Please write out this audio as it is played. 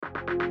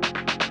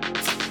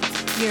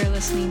You're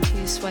listening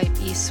to Swipe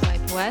East,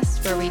 Swipe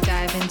West, where we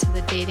dive into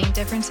the dating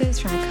differences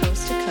from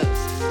coast to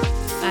coast.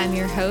 I'm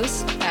your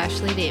host,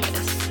 Ashley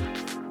Davis.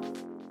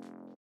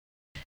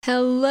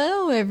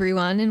 Hello,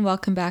 everyone, and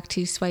welcome back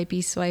to Swipe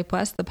East, Swipe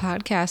West, the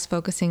podcast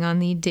focusing on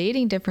the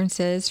dating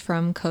differences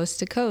from coast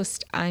to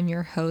coast. I'm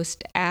your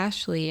host,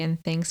 Ashley,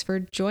 and thanks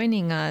for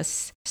joining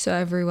us. So,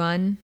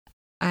 everyone,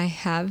 I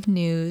have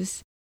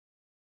news.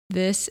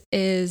 This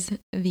is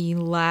the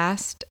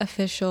last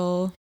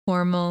official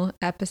formal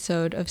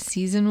episode of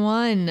season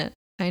 1.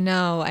 I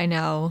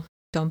know.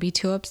 Don't be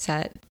too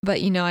upset. But,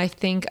 I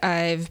think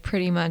I've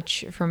pretty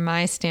much, from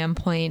my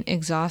standpoint,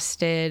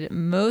 exhausted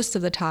most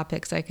of the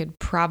topics I could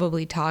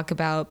probably talk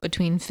about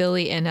between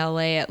Philly and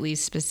LA, at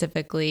least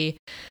specifically,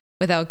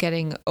 without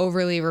getting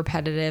overly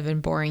repetitive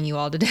and boring you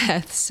all to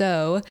death.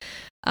 So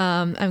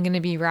I'm going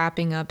to be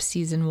wrapping up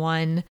season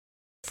 1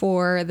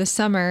 for the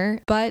summer,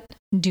 but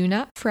do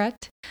not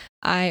fret.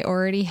 I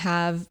already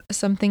have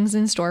some things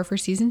in store for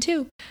season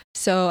 2.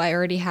 So I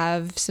already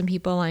have some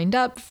people lined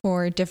up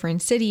for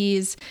different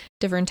cities,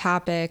 different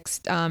topics,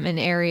 and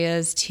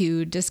areas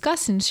to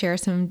discuss and share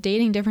some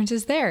dating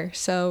differences there.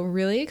 So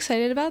really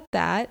excited about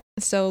that.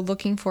 So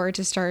looking forward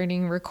to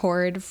starting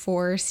record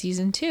for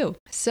season 2.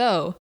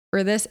 So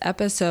for this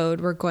episode,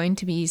 we're going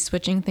to be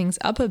switching things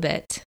up a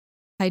bit.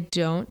 I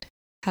don't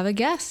have a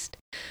guest.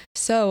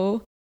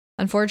 So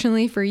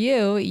unfortunately for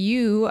you,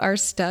 you are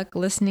stuck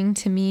listening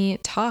to me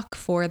talk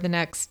for the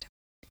next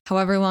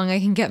however long I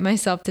can get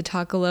myself to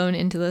talk alone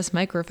into this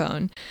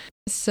microphone.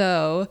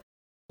 So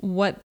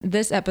what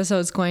this episode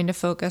is going to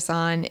focus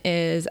on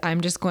is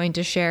I'm just going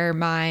to share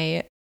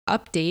my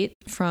update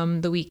from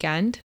the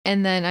weekend.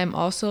 And then I'm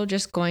also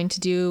just going to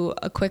do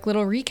a quick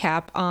little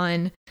recap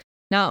on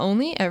not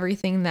only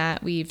everything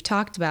that we've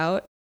talked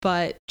about,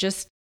 but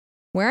just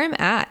where I'm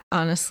at,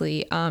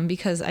 honestly,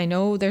 because I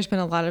know there's been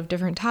a lot of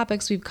different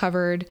topics we've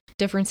covered,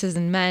 differences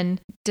in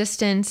men,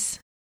 distance,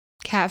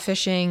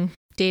 catfishing,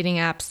 dating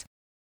apps,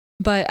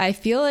 but I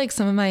feel like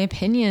some of my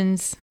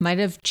opinions might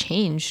have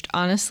changed,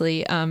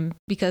 honestly,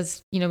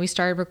 because, we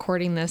started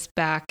recording this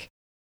back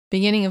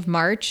beginning of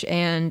March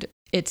and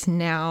it's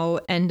now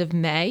end of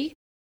May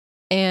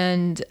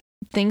and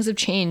things have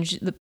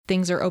changed.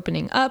 Things are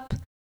opening up,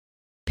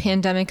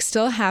 pandemic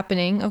still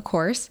happening, of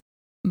course.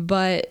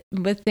 But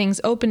with things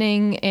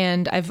opening,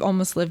 and I've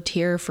almost lived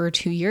here for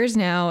 2 years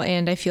now,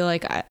 and I feel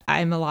like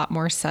I'm a lot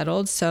more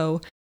settled. So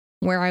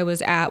where I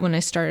was at when I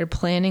started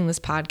planning this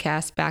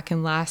podcast back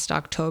in last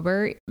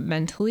October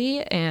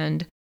mentally,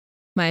 and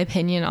my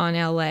opinion on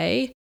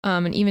LA,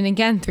 and even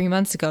again 3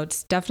 months ago,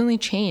 it's definitely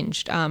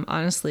changed,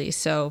 honestly.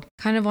 So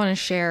kind of want to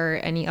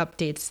share any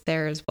updates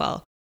there as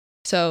well.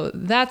 So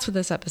that's what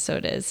this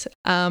episode is.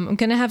 I'm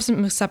going to have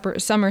some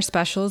summer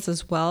specials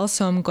as well.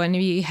 So I'm going to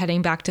be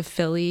heading back to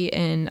Philly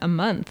in a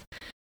month.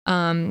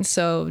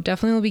 So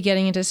definitely we'll be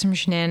getting into some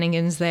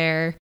shenanigans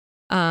there.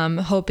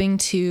 Hoping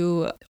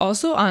to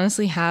also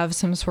honestly have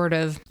some sort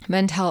of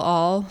men tell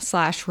all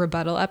 /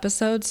 rebuttal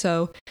episode.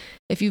 So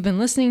if you've been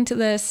listening to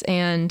this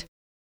and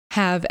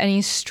have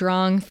any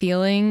strong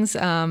feelings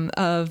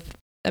about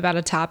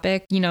a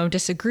topic,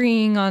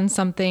 disagreeing on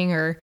something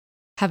or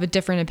have a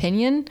different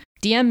opinion,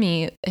 DM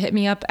me, hit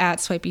me up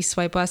at Swipe East,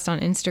 Swipe West on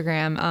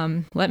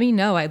Instagram. Let me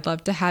know. I'd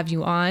love to have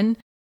you on,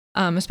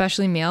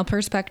 especially male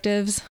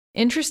perspectives.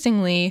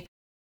 Interestingly,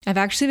 I've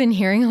actually been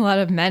hearing a lot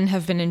of men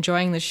have been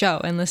enjoying the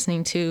show and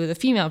listening to the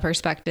female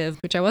perspective,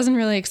 which I wasn't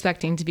really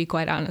expecting, to be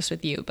quite honest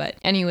with you. But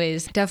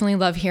anyways, definitely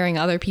love hearing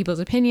other people's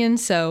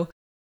opinions. So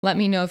let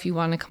me know if you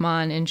want to come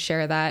on and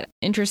share that.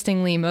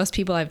 Interestingly, most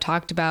people I've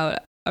talked about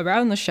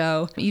around the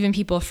show, even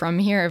people from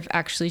here, have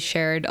actually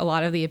shared a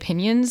lot of the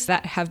opinions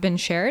that have been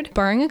shared,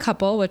 barring a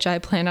couple, which I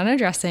plan on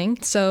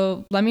addressing.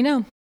 So let me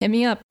know. Hit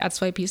me up at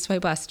Swipe East,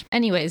 Swipe West.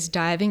 Anyways,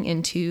 diving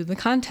into the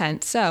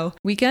content. So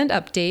weekend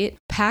update,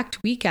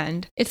 packed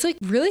weekend. It's like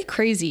really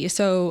crazy.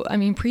 So,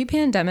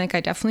 pre-pandemic,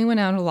 I definitely went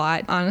out a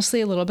lot.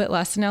 Honestly, a little bit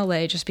less in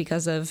LA just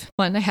because of,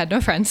 one, I had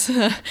no friends.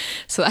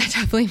 So that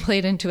definitely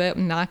played into it.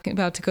 I'm not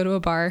about to go to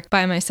a bar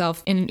by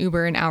myself in an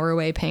Uber an hour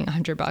away paying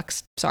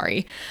 $100.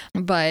 Sorry.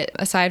 But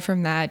aside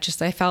from that,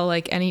 just I felt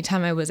like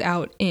anytime I was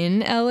out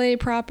in LA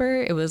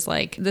proper, it was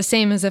like the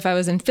same as if I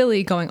was in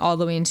Philly going all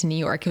the way into New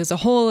York. It was a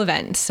whole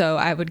event. So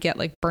I would get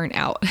like burnt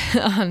out,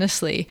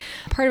 honestly.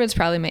 Part of it's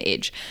probably my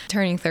age,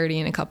 turning 30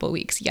 in a couple of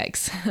weeks.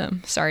 Yikes.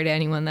 Sorry to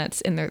anyone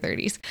that's in their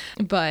 30s,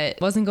 but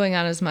wasn't going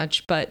out as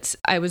much, but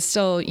I was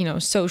still,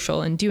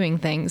 social and doing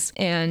things.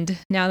 And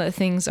now that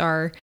things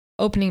are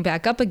opening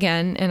back up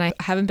again, and I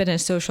haven't been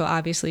as social,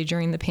 obviously,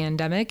 during the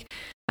pandemic,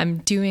 I'm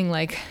doing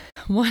like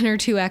 1 or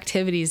 2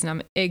 activities and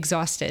I'm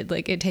exhausted.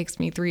 Like it takes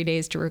me 3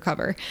 days to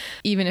recover,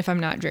 even if I'm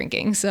not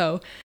drinking. So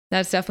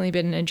that's definitely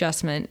been an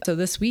adjustment. So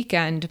this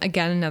weekend,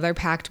 again, another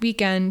packed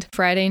weekend.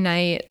 Friday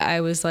night,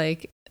 I was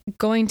like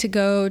going to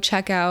go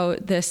check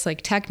out this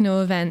like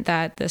techno event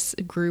that this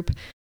group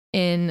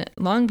in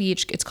Long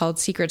Beach. It's called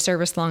Secret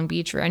Service Long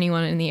Beach for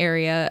anyone in the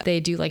area. They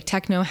do like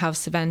techno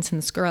house events,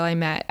 and this girl I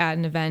met at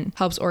an event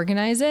helps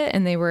organize it.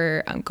 And they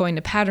were going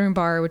to Pattern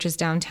Bar, which is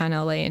downtown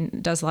LA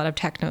and does a lot of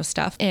techno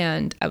stuff.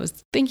 And I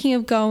was thinking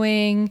of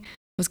going,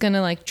 was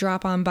gonna like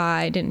drop on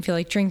by, didn't feel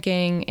like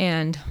drinking.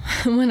 And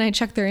when I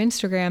checked their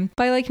Instagram,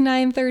 by like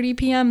 9:30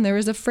 p.m. there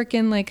was a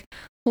freaking like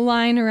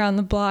line around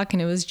the block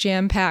and it was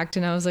jam packed.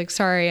 And I was like,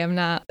 sorry, I'm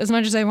not, as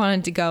much as I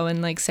wanted to go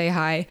and like say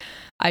hi,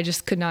 I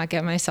just could not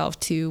get myself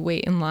to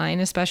wait in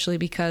line, especially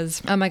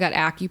because I got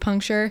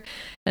acupuncture.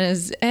 And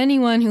as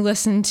anyone who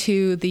listened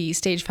to the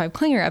Stage 5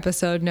 Clinger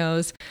episode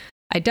knows,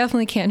 I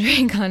definitely can't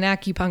drink on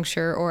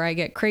acupuncture or I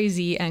get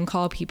crazy and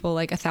call people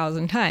like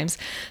 1,000 times.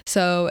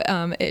 So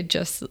it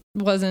just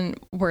wasn't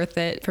worth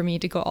it for me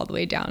to go all the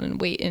way down and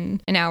wait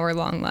in an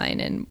hour-long line.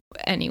 And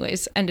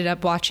anyways, ended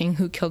up watching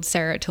Who Killed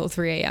Sarah till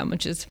 3 a.m.,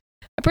 which is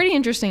a pretty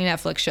interesting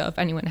Netflix show if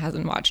anyone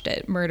hasn't watched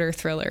it. Murder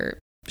thriller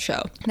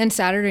show. Then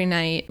Saturday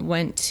night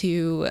went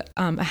to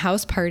a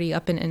house party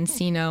up in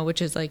Encino, which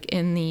is like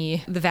in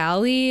the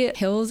Valley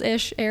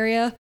Hills-ish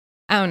area.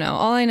 I don't know.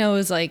 All I know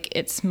is like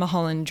it's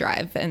Mulholland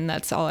Drive, and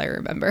that's all I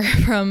remember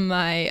from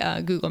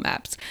my Google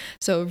Maps.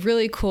 So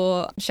really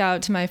cool. Shout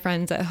out to my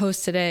friends that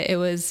hosted it. It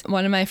was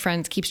one of my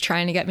friends keeps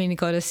trying to get me to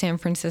go to San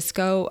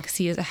Francisco because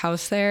he has a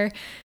house there.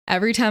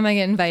 Every time I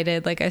get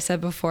invited, like I said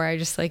before, I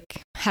just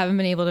like haven't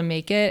been able to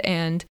make it.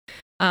 And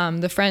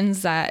the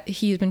friends that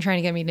he's been trying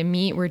to get me to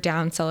meet were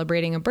down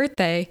celebrating a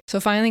birthday. So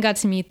finally got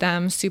to meet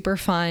them. Super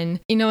fun.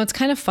 You know, it's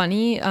kind of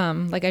funny.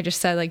 Like I just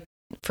said, like,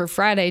 for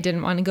Friday, I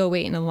didn't want to go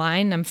wait in a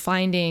line. I'm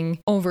finding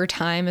over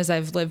time as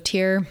I've lived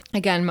here,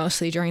 again,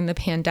 mostly during the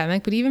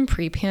pandemic, but even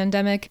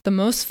pre-pandemic, the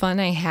most fun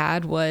I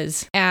had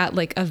was at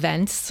like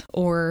events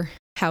or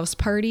house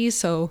parties.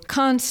 So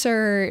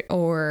concert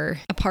or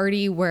a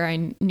party where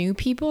I knew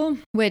people,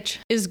 which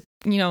is,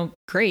 you know,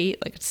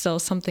 great. Like it's still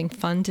something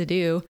fun to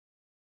do.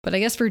 But I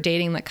guess for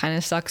dating, that kind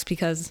of sucks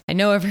because I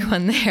know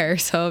everyone there.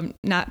 So I'm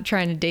not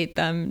trying to date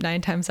them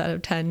 9 times out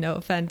of 10, no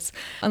offense,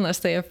 unless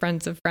they have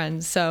friends of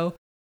friends. So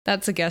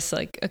that's, I guess,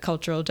 like a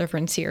cultural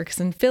difference here. Because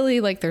in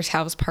Philly, like there's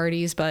house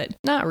parties, but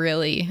not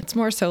really. It's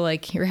more so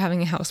like you're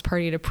having a house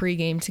party to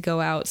pregame to go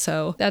out.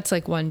 So that's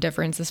like one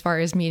difference as far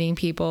as meeting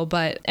people.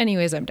 But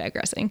anyways, I'm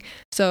digressing.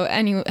 So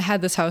anyway,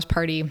 had this house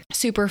party,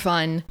 super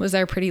fun, was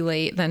there pretty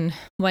late, then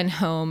went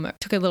home,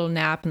 took a little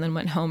nap, and then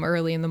went home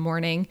early in the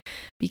morning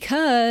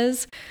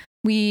because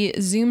we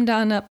zoomed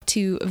on up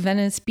to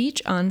Venice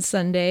Beach on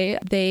Sunday.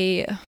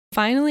 They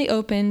finally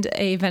opened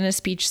a Venice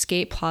Beach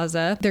skate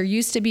plaza. There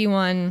used to be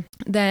one,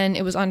 then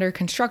it was under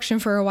construction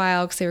for a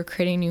while because they were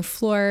creating a new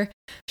floor.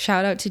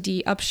 Shout out to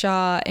Dee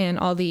Upshaw and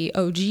all the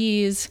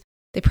OGs.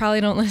 They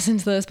probably don't listen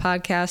to this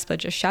podcast, but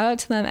just shout out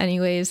to them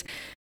anyways.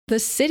 The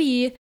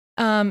city,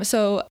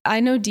 so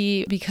I know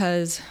Dee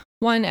because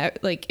one,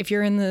 like if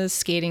you're in the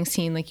skating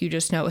scene, like you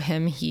just know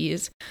him.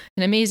 He's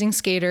an amazing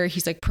skater.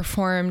 He's like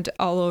performed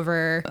all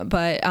over.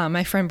 But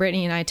my friend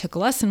Brittany and I took a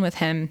lesson with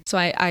him. So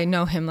I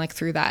know him like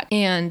through that.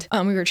 And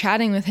we were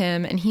chatting with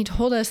him and he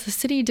told us the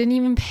city didn't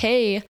even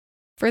pay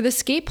for the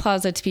skate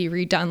plaza to be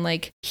redone.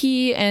 Like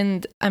he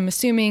and I'm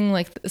assuming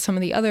like some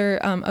of the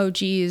other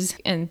OGs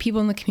and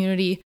people in the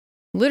community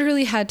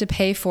literally had to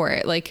pay for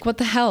it. Like, what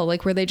the hell?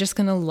 Like, were they just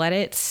going to let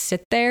it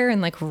sit there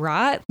and like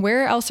rot?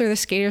 Where else are the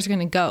skaters going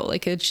to go?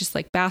 Like, it's just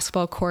like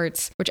basketball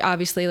courts, which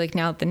obviously like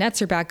now that the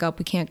nets are back up,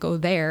 we can't go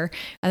there.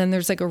 And then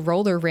there's like a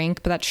roller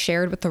rink, but that's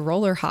shared with the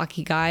roller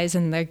hockey guys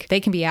and like they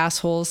can be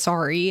assholes.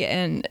 Sorry.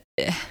 And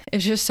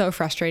it's just so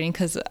frustrating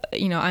because,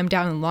 you know, I'm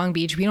down in Long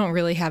Beach. We don't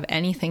really have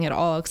anything at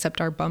all except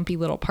our bumpy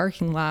little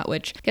parking lot,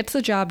 which gets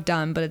the job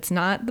done, but it's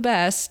not the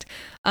best.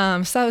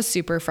 So that was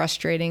super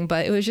frustrating,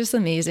 but it was just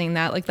amazing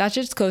that like that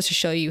just goes to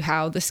show you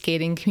how the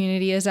skating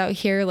community is out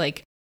here.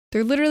 Like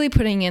they're literally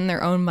putting in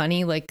their own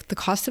money, like the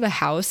cost of a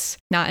house,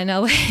 not in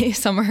LA,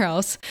 somewhere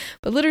else,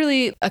 but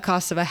literally a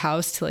cost of a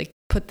house to like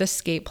put the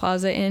skate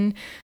plaza in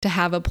to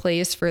have a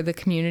place for the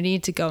community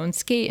to go and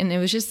skate. And it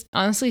was just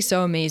honestly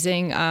so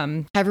amazing.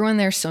 Everyone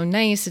there's so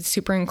nice. It's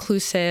super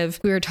inclusive.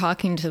 We were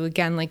talking to,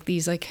 again, like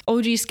these like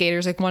OG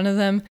skaters, like one of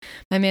them,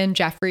 my man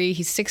Jeffrey,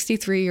 he's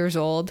 63 years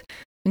old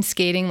and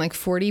skating like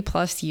 40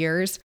 plus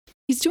years.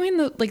 He's doing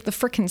the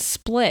freaking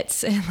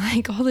splits and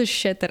like all this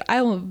shit that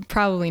I will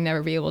probably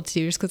never be able to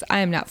do just because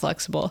I am not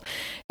flexible,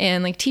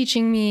 and like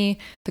teaching me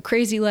the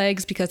crazy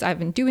legs because I've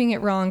been doing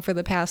it wrong for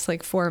the past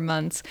like 4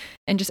 months,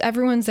 and just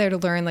everyone's there to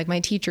learn. Like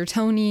my teacher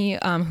Tony,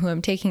 who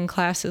I'm taking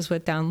classes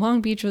with down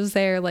Long Beach, was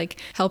there like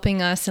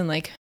helping us and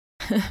like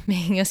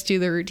making us do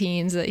the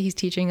routines that he's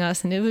teaching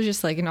us. And it was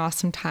just like an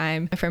awesome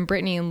time. My friend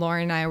Brittany and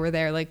Lauren and I were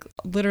there like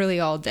literally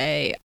all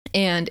day.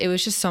 And it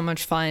was just so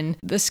much fun.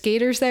 The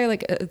skaters there,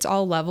 like it's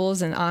all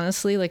levels. And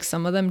honestly, like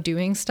some of them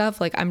doing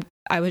stuff, like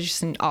I was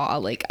just in awe.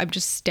 Like I'm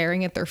just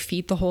staring at their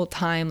feet the whole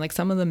time. Like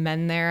some of the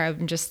men there,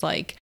 I'm just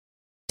like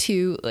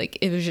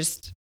it was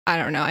just I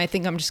don't know. I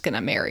think I'm just going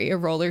to marry a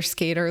roller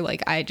skater.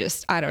 Like, I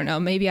don't know.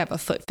 Maybe I have a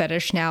foot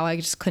fetish now. I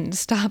just couldn't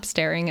stop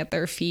staring at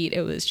their feet.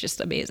 It was just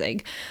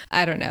amazing.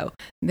 I don't know.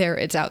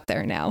 It's out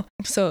there now.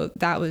 So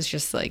that was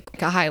just like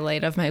a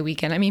highlight of my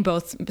weekend. I mean,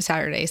 both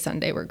Saturday,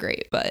 Sunday were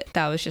great, but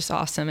that was just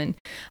awesome. And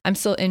I'm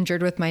still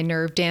injured with my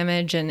nerve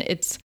damage, and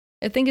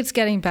I think it's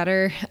getting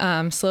better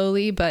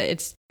slowly, but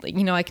it's,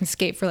 I can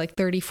skate for like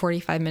 30,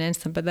 45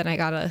 minutes, but then I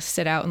gotta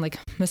sit out and like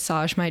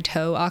massage my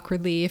toe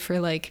awkwardly for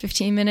like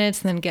 15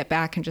 minutes and then get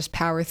back and just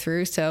power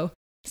through. So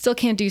still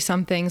can't do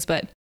some things,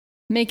 but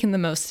making the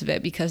most of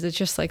it because it's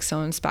just like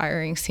so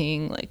inspiring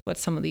seeing like what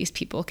some of these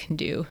people can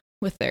do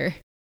with their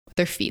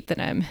feet that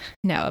I'm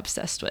now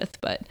obsessed with.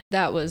 But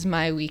that was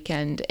my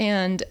weekend.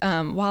 And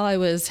while I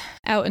was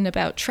out and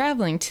about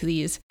traveling to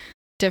these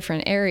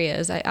different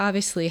areas, I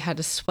obviously had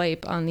to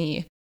swipe on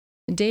the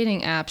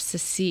dating apps to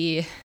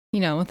see,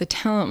 what the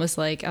talent was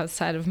like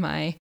outside of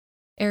my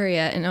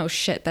area. And oh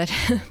shit, that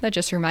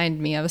just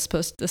reminded me,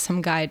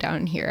 some guy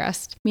down here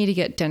asked me to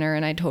get dinner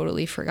and I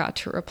totally forgot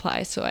to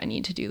reply. So I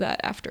need to do that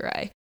after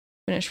I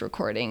finish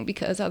recording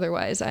because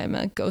otherwise I'm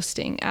a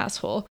ghosting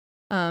asshole.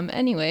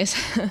 Anyways,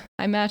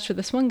 I matched with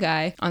this one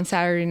guy on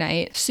Saturday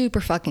night,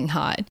 super fucking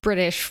hot,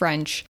 British,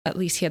 French, at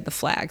least he had the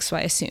flag, so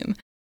I assume.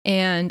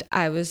 And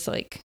I was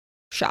like,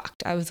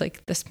 shocked. I was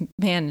like, this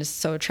man is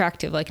so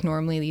attractive. Like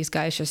normally these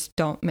guys just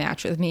don't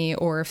match with me,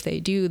 or if they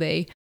do,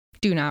 they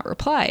do not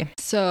reply.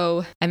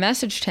 So I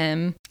messaged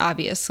him,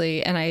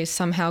 obviously, and I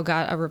somehow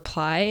got a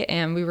reply,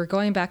 and we were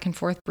going back and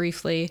forth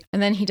briefly.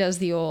 And then he does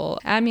the old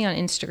add me on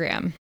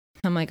Instagram.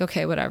 I'm like,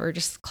 okay, whatever,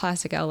 just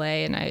classic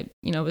LA. And I,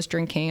 was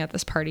drinking at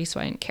this party, so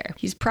I didn't care.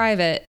 He's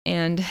private,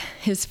 and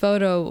his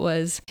photo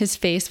was his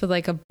face with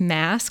like a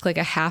mask, like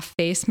a half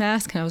face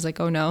mask. And I was like,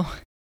 oh no,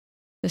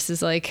 this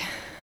is like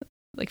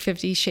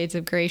 50 Shades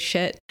of Grey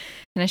shit.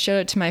 And I showed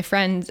it to my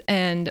friend,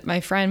 and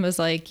my friend was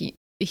like,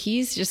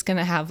 he's just going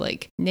to have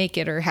like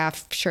naked or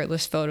half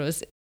shirtless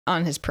photos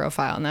on his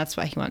profile, and that's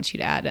why he wants you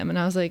to add him. And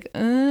I was like,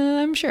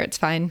 I'm sure it's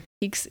fine.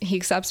 He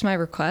accepts my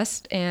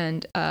request,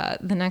 and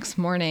the next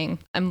morning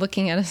I'm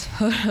looking at his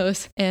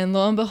photos, and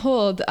lo and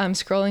behold, I'm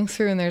scrolling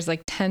through and there's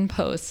like 10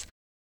 posts.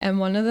 And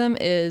one of them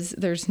is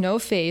there's no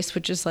face,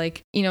 which is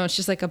like, it's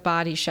just like a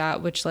body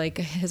shot, which like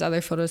his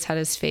other photos had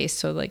his face.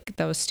 So like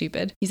that was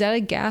stupid. He's at a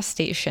gas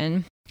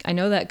station. I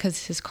know that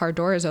because his car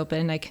door is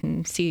open. I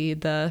can see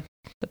the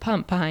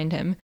pump behind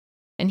him.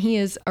 And he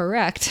is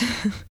erect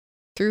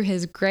through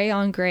his gray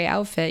on gray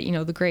outfit,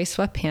 the gray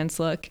sweatpants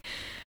look.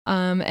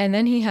 And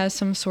then he has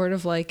some sort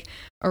of like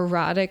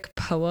erotic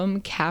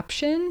poem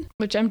caption,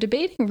 which I'm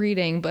debating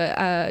reading,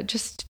 but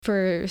just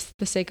for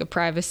the sake of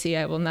privacy,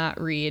 I will not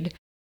read.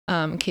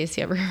 In case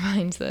he ever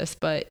finds this.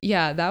 But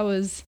yeah, that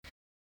was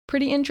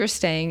pretty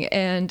interesting.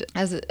 And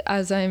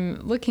as I'm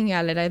looking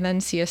at it, I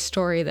then see a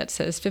story that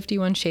says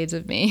 51 Shades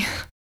of Me.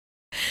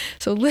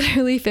 So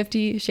literally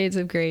 50 Shades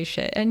of Grey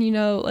shit. And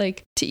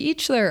like to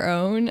each their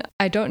own.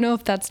 I don't know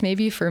if that's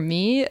maybe for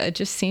me. It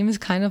just seems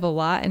kind of a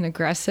lot and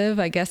aggressive.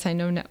 I guess I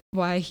know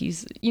why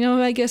he's,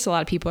 I guess a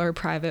lot of people are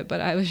private,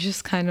 but I was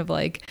just kind of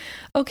like,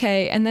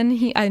 okay. And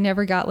then I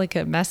never got like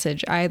a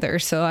message either.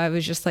 So I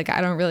was just like,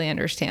 I don't really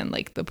understand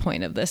like the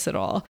point of this at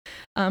all.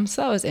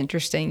 So that was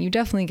interesting. You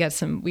definitely get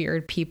some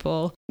weird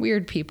people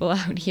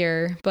out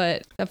here,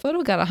 but that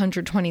photo got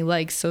 120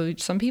 likes. So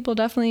some people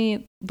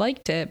definitely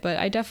liked it, but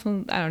I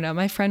don't know.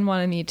 My friend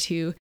wanted me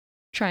to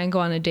try and go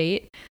on a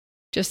date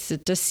just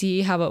to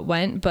see how it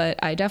went, but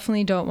I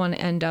definitely don't want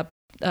to end up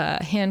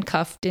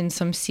handcuffed in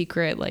some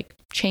secret like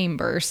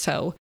chamber.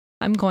 So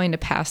I'm going to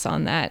pass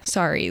on that.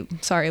 Sorry,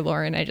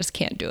 Lauren, I just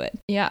can't do it.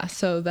 Yeah,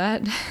 so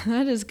that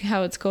is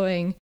how it's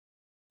going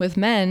with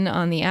men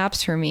on the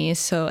apps for me.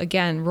 So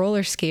again,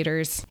 roller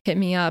skaters, hit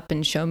me up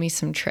and show me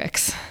some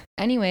tricks.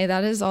 Anyway,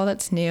 that is all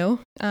that's new.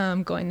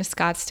 I'm going to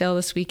Scottsdale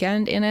this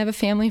weekend, and I have a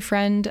family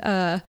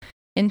friend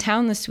in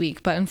town this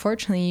week, but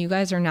unfortunately you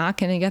guys are not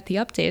going to get the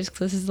updates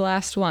because this is the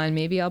last one.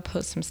 Maybe I'll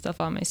post some stuff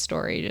on my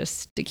story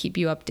just to keep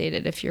you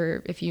updated. If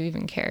you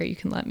even care, you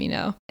can let me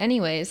know.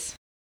 Anyways,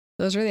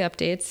 those are the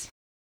updates.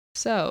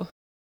 So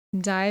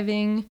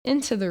diving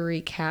into the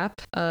recap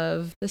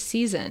of the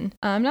season.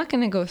 I'm not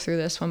going to go through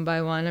this one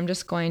by one. I'm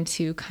just going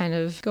to kind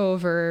of go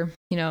over,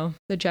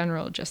 the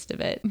general gist of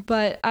it.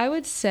 But I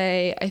would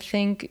say, I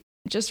think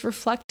just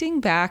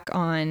reflecting back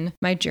on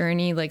my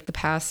journey, like the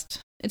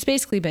past, it's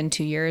basically been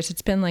 2 years.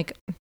 It's been like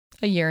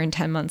a year and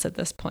 10 months at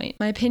this point.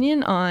 My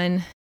opinion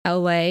on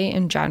LA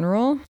in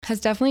general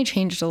has definitely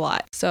changed a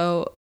lot.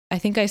 So I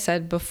think I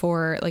said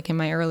before, like in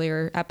my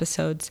earlier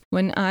episodes,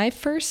 when I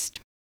first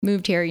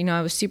moved here,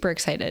 I was super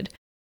excited.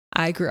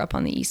 I grew up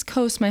on the East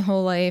Coast my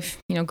whole life,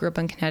 grew up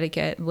in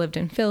Connecticut, lived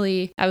in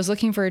Philly. I was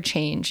looking for a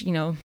change,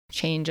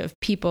 change of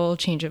people,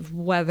 change of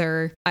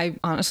weather. I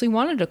honestly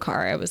wanted a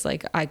car. I was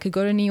like, I could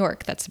go to New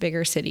York. That's a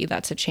bigger city.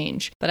 That's a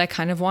change. But I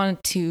kind of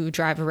wanted to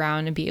drive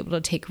around and be able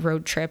to take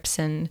road trips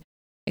and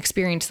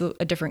experience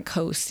a different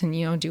coast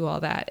and, do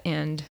all that.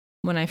 And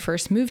when I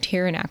first moved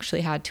here and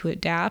actually had to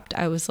adapt,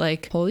 I was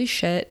like, holy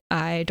shit,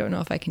 I don't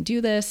know if I can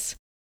do this.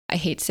 I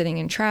hate sitting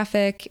in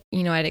traffic.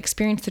 I'd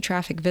experienced the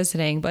traffic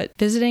visiting, but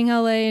visiting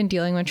LA and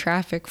dealing with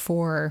traffic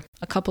for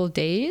a couple of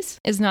days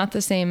is not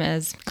the same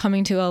as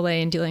coming to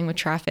LA and dealing with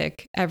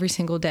traffic every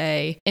single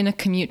day in a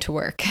commute to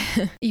work,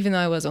 even though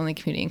I was only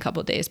commuting a couple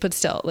of days, but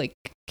still like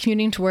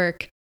commuting to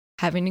work,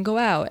 having to go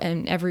out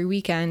and every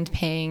weekend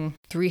paying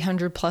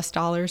 $300+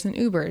 in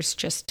Ubers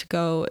just to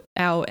go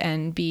out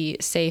and be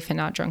safe and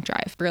not drunk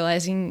drive.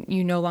 Realizing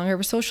you no longer have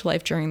a social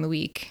life during the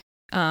week.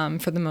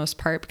 For the most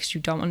part, because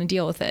you don't want to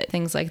deal with it.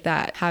 Things like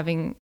that.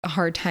 Having a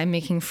hard time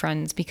making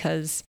friends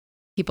because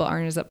people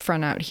aren't as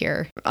upfront out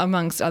here,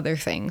 amongst other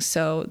things.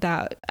 So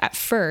that at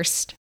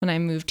first, when I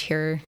moved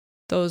here,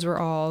 those were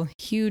all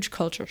huge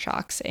culture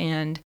shocks.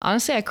 And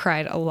honestly, I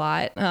cried a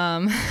lot.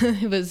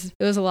 It was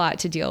a lot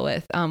to deal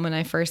with when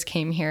I first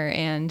came here.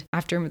 And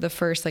after the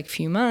first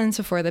few months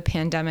before the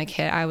pandemic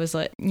hit, I was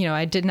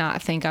I did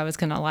not think I was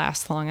going to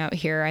last long out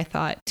here. I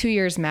thought 2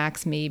 years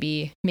max,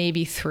 maybe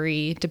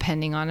 3,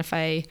 depending on if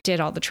I did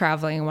all the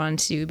traveling I wanted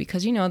to do,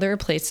 because, there are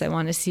places I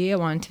want to see. I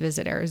wanted to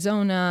visit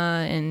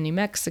Arizona and New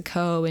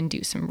Mexico and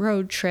do some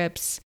road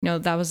trips.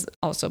 That was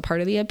also part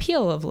of the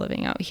appeal of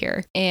living out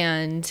here.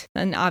 And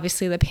then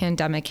obviously the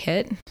pandemic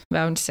hit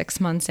about 6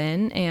 months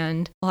in,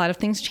 and a lot of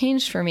things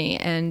changed for me.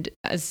 And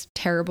as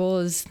terrible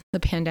as the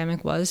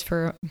pandemic was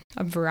for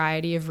a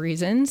variety of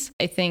reasons,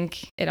 I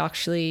think it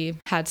actually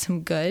had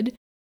some good,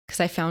 because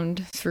I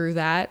found through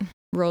that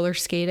roller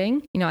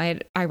skating. I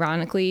had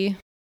ironically,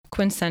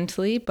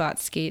 coincidentally bought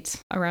skates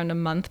around a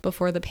month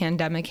before the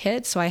pandemic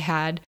hit. So I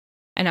had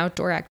an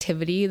outdoor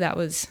activity that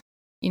was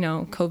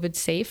COVID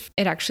safe.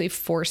 It actually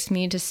forced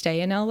me to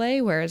stay in LA,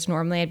 whereas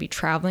normally I'd be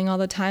traveling all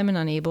the time and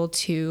unable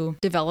to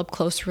develop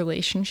close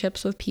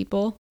relationships with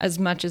people as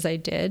much as I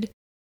did,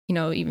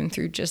 even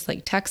through just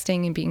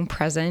texting and being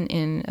present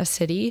in a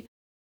city.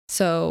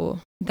 So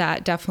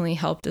that definitely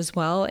helped as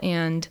well.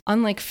 And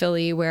unlike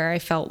Philly, where I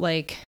felt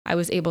like I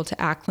was able to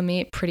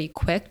acclimate pretty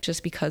quick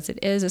just because it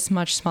is a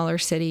much smaller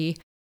city.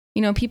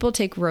 People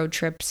take road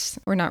trips,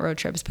 or not road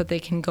trips, but they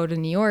can go to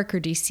New York or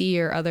DC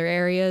or other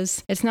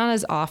areas. It's not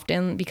as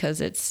often because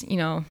it's,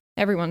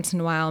 every once in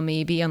a while,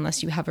 maybe,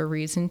 unless you have a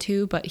reason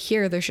to. But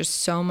here, there's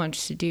just so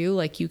much to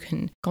do. You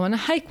can go on a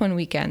hike one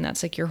weekend.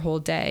 That's your whole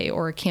day,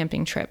 or a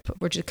camping trip,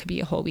 which it could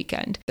be a whole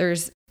weekend.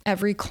 There's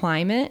every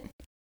climate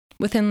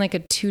within a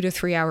 2 to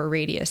 3 hour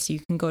radius. You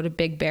can go to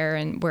Big Bear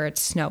and where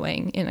it's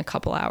snowing in a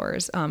couple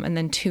hours. And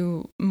then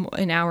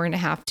an hour and a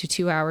half to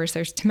 2 hours,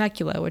 there's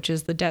Temecula, which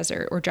is the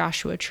desert, or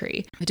Joshua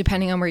Tree.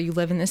 Depending on where you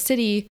live in the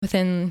city,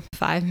 within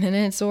 5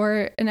 minutes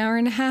or an hour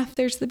and a half,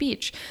 there's the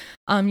beach.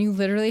 You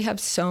literally have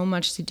so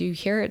much to do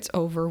here. It's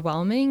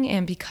overwhelming.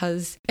 And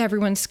because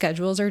everyone's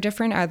schedules are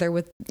different, either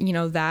with,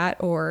 that,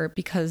 or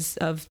because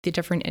of the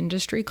different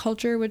industry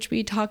culture, which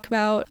we talked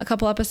about a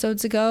couple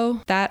episodes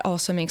ago, that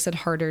also makes it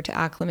harder to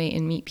acclimate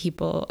and meet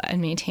people and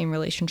maintain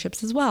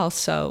relationships as well.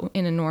 So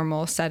in a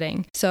normal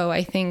setting. So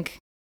I think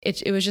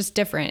it was just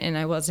different, and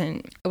I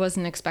wasn't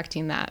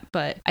expecting that.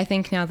 But I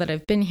think now that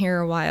I've been here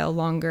a while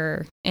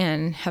longer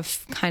and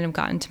have kind of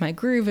gotten to my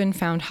groove and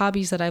found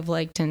hobbies that I've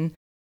liked and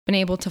been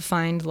able to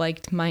find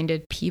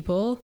like-minded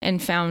people,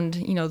 and found,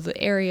 the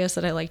areas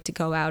that I like to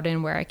go out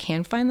in where I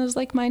can find those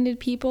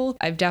like-minded people,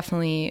 I've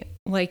definitely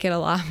like it a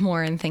lot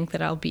more and think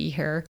that I'll be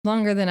here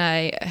longer than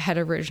I had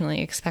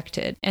originally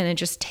expected. And it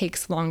just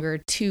takes longer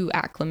to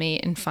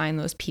acclimate and find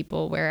those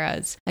people.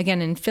 Whereas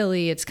again, in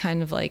Philly, it's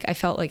kind of I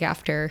felt like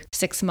after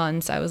 6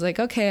 months, I was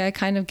okay, I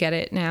kind of get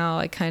it now.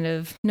 I kind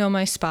of know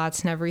my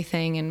spots and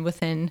everything. And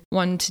within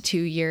 1 to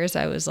 2 years,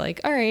 I was all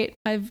right,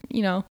 I've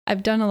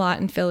done a lot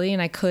in Philly,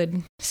 and I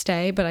could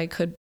stay, but I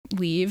could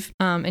leave.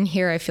 And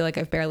here I feel like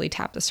I've barely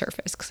tapped the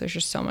surface because there's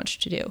just so much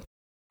to do.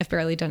 I've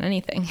barely done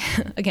anything.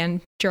 Again,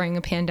 during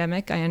a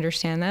pandemic, I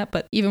understand that.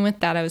 But even with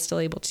that, I was still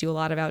able to do a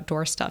lot of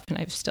outdoor stuff, and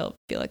I still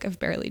feel like I've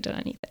barely done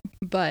anything.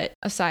 But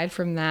aside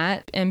from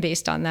that, and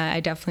based on that,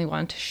 I definitely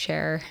want to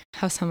share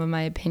how some of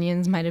my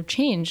opinions might have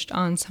changed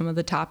on some of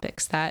the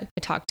topics that I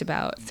talked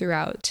about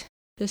throughout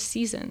this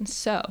season.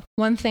 So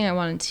one thing I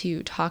wanted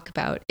to talk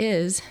about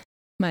is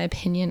my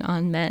opinion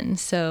on men.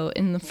 So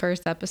in the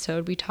first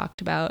episode, we talked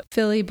about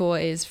Philly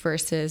boys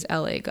versus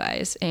LA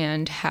guys,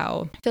 and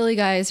how Philly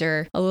guys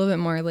are a little bit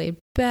more laid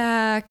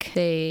back.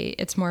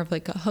 It's more of a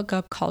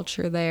hookup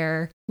culture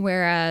there.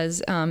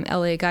 Whereas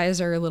LA guys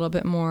are a little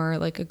bit more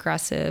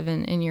aggressive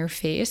and in your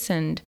face,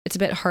 and it's a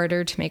bit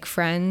harder to make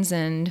friends,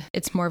 and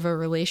it's more of a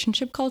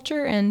relationship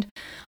culture. And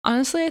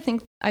honestly,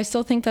 I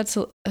still think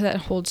that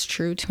holds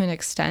true to an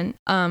extent.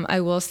 I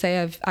will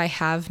say I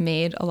have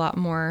made a lot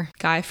more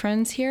guy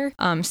friends here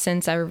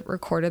since I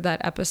recorded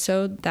that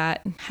episode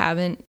that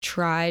haven't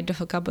tried to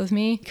hook up with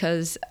me,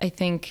 because I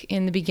think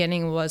in the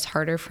beginning it was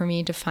harder for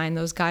me to find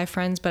those guy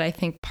friends. But I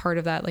think part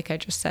of that, like I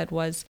just said,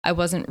 was I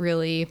wasn't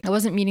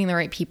meeting the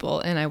right people,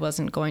 and I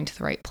wasn't going to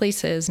the right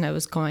places, and I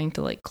was going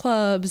to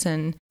clubs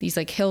and these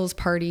hills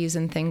parties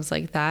and things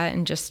like that,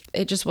 and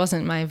it just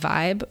wasn't my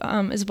vibe,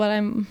 is what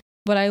I'm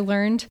what I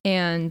learned.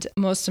 And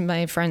most of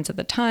my friends at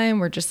the time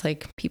were just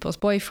like people's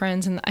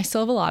boyfriends. And I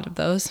still have a lot of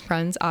those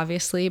friends,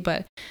 obviously,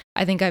 but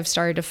I think I've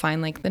started to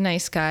find like the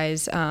nice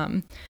guys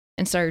and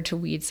started to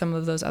weed some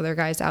of those other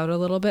guys out a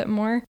little bit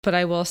more. But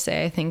I will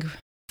say, I think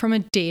from a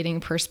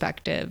dating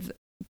perspective,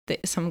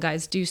 some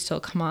guys do still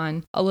come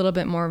on a little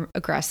bit more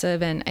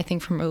aggressive. And I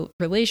think from a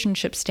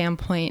relationship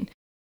standpoint,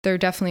 there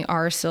definitely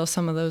are still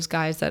some of those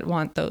guys that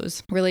want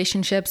those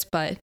relationships,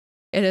 but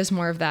it is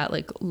more of that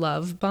like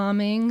love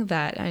bombing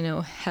that I know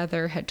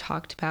Heather had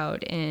talked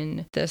about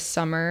in the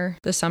summer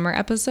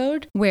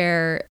episode,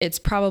 where it's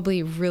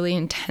probably really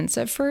intense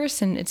at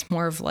first. And it's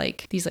more of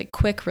like these like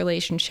quick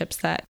relationships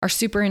that are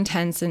super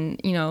intense and,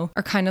 you know,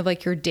 are kind of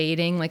like you're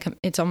dating, like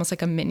it's almost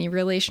like a mini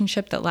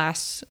relationship that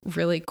lasts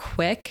really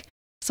quick.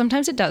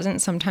 Sometimes it doesn't.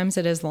 Sometimes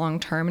it is long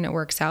term and it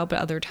works out. But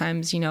other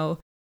times, you know,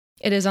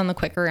 it is on the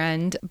quicker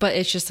end, but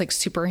it's just like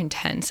super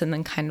intense and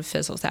then kind of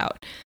fizzles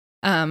out.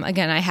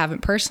 Again, I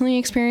haven't personally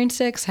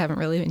experienced it because I haven't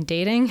really been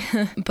dating,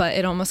 but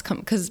it almost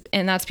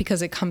and that's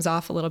because it comes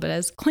off a little bit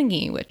as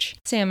clingy, which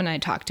Sam and I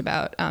talked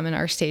about in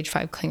our stage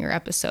 5 clinger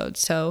episode.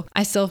 So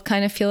I still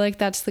kind of feel like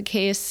that's the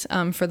case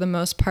for the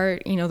most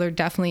part. You know, there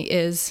definitely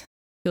is.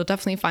 You'll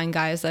definitely find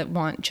guys that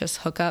want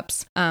just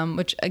hookups,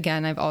 which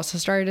again, I've also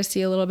started to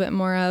see a little bit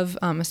more of,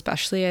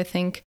 especially I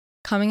think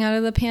coming out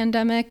of the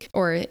pandemic,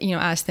 or, you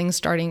know, as things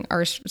starting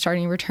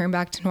to return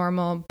back to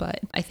normal.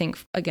 But I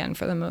think, again,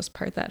 for the most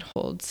part, that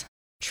holds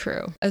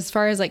true. As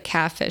far as like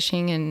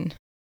catfishing and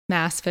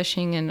mass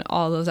fishing and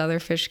all those other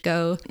fish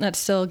go, that's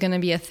still going to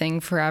be a thing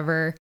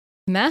forever.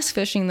 Mask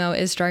fishing, though,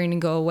 is starting to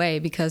go away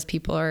because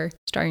people are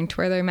starting to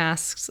wear their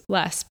masks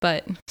less,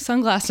 but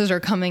sunglasses are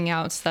coming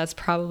out, so that's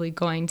probably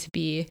going to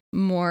be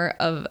more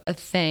of a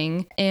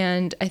thing.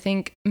 And I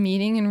think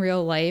meeting in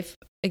real life,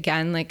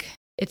 again, like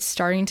it's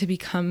starting to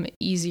become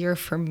easier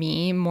for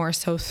me more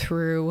so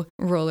through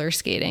roller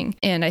skating.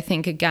 And I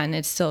think, again,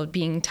 it's still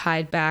being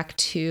tied back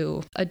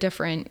to a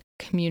different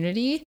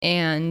community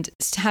and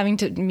having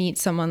to meet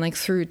someone like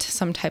through to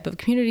some type of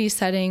community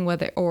setting,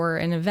 whether or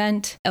an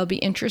event. I'll be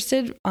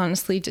interested,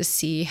 honestly, to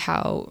see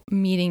how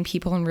meeting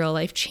people in real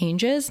life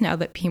changes now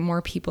that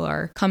more people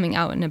are coming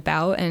out and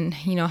about and,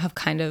 you know, have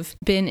kind of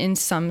been in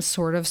some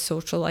sort of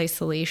social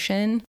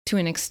isolation to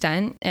an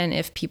extent. And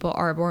if people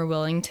are more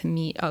willing to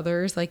meet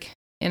others, like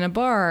in a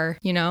bar,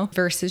 you know,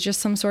 versus just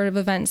some sort of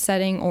event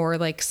setting or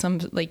like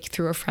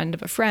through a friend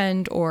of a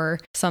friend or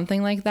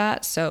something like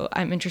that. So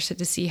I'm interested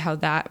to see how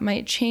that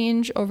might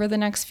change over the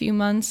next few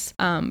months.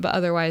 But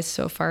otherwise,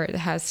 so far, it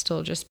has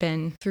still just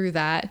been through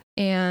that.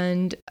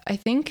 And I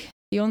think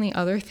the only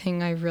other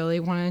thing I really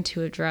wanted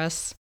to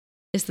address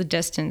is the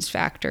distance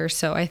factor.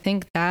 So I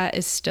think that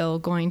is still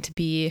going to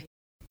be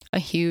a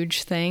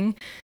huge thing.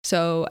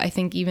 So I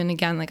think even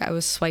again, like I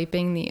was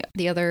swiping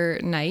the other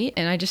night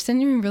and I just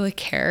didn't even really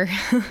care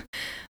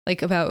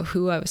like about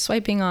who I was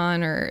swiping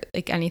on or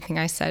like anything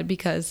I said,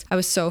 because I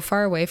was so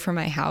far away from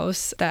my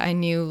house that I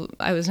knew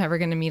I was never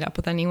going to meet up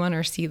with anyone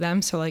or see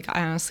them. So like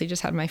I honestly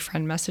just had my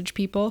friend message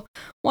people.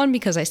 One,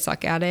 because I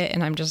suck at it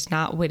and I'm just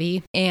not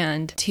witty.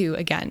 And two,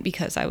 again,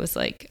 because I was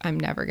like, I'm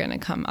never going to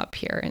come up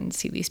here and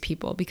see these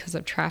people because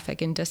of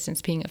traffic and distance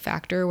being a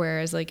factor.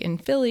 Whereas like in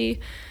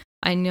Philly,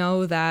 I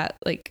know that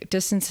like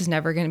distance is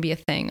never going to be a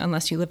thing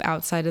unless you live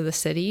outside of the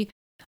city.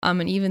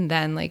 And even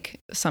then, like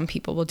some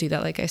people will do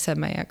that. Like I said,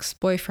 my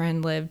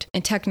ex-boyfriend lived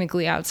and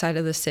technically outside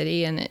of the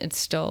city and it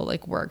still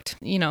like worked,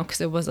 you know, because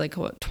it was like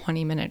a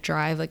 20-minute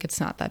drive. Like it's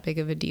not that big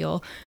of a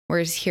deal.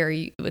 Whereas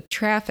here with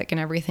traffic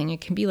and everything, it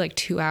can be like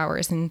 2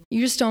 hours and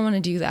you just don't want to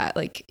do that.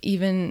 Like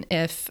even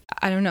if,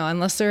 I don't know,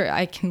 unless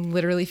I can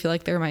literally feel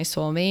like they're my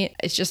soulmate,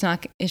 it's just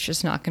not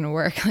going to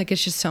work. Like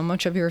it's just so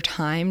much of your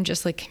time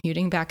just like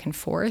commuting back and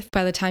forth.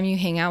 By the time you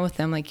hang out with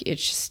them, like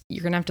it's just,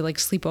 you're going to have to like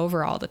sleep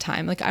over all the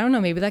time. Like, I don't know,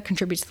 maybe that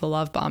contributes to the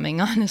love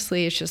bombing.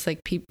 Honestly, it's just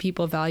like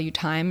people value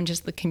time and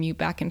just the commute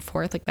back and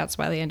forth. Like that's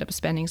why they end up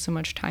spending so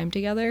much time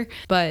together.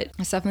 But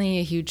it's definitely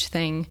a huge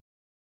thing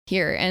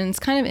here. And it's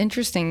kind of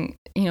interesting,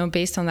 you know,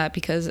 based on that,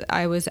 because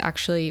I was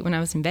actually, when I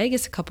was in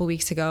Vegas a couple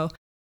weeks ago,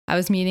 I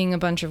was meeting a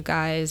bunch of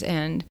guys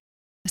and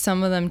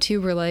some of them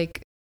too were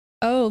like,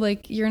 oh,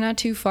 like you're not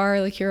too far.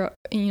 Like you're,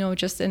 you know,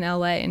 just in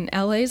LA, and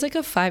LA is like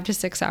a 5 to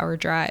 6 hour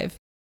drive,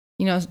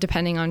 you know,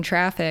 depending on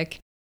traffic.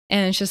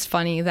 And it's just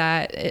funny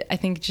that I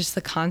think just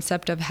the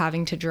concept of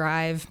having to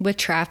drive with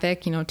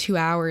traffic, you know, 2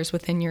 hours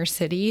within your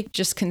city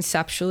just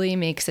conceptually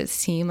makes it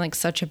seem like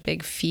such a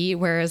big feat.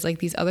 Whereas like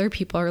these other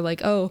people are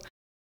like, oh,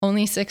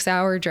 only 6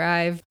 hour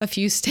drive a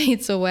few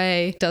states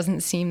away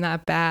doesn't seem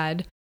that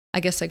bad.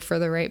 I guess like for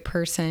the right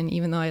person,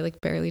 even though I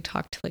like barely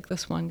talked to like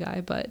this one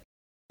guy, but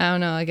I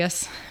don't know, I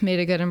guess made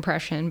a good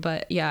impression.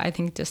 But yeah, I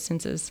think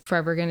distance is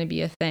forever going to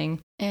be a thing.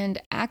 And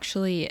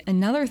actually,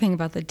 another thing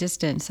about the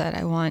distance that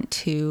I want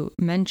to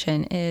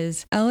mention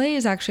is LA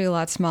is actually a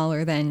lot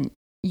smaller than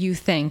you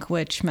think,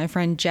 which my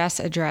friend Jess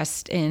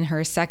addressed in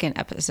her second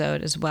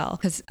episode as well.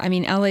 Because I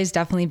mean, LA is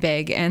definitely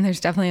big, and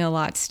there's definitely a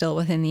lot still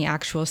within the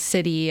actual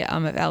city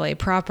of LA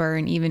proper,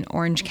 and even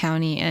Orange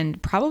County,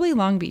 and probably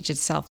Long Beach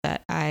itself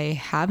that I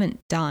haven't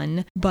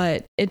done,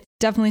 but it's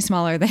definitely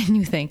smaller than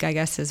you think, I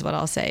guess is what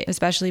I'll say,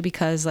 especially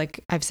because,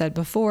 like I've said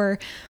before,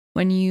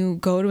 when you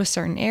go to a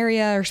certain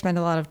area or spend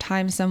a lot of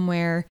time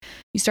somewhere,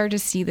 you start to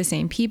see the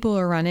same people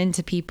or run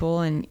into people,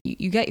 and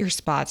you get your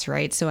spots,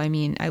 right? So, I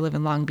mean, I live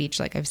in Long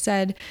Beach, like I've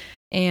said,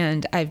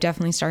 and I've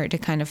definitely started to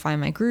kind of find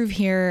my groove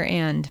here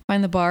and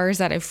find the bars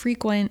that I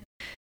frequent.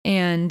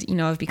 And,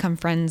 I've become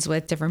friends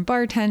with different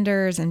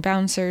bartenders and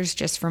bouncers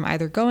just from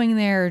either going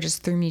there or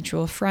just through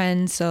mutual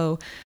friends. So,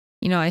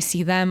 I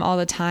see them all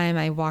the time.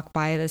 I walk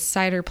by this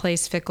cider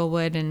place,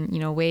 Ficklewood,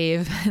 and,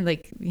 wave,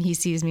 like he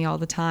sees me all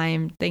the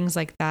time, things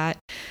like that.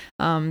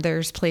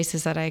 There's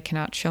places that I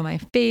cannot show my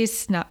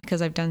face, not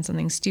because I've done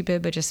something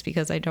stupid, but just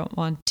because I don't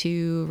want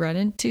to run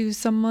into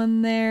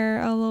someone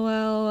there,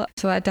 LOL.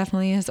 So that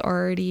definitely has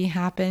already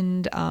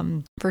happened,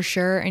 for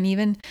sure. And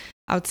even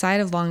outside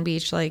of Long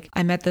Beach, like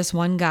I met this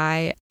one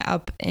guy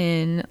up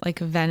in like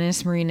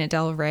Venice, Marina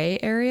del Rey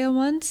area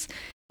once.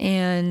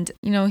 And,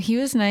 he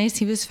was nice,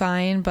 he was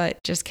fine,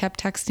 but just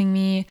kept texting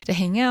me to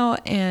hang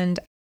out. And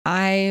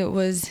I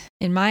was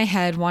in my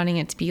head wanting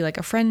it to be like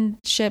a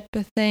friendship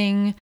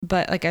thing.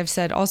 But like I've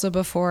said also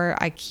before,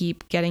 I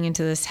keep getting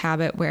into this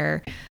habit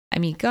where I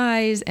meet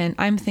guys and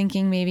I'm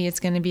thinking maybe it's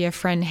going to be a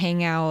friend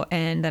hangout,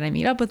 and then I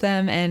meet up with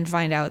them and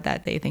find out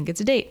that they think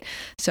it's a date.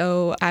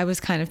 So I was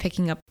kind of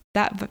picking up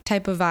that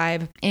type of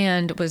vibe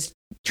and was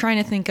trying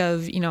to think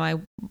of, I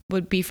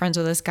would be friends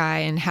with this guy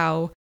and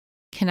how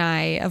can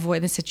I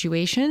avoid the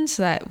situation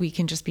so that we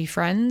can just be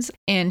friends?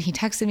 And he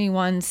texted me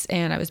once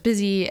and I was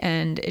busy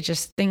and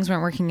things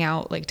weren't working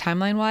out like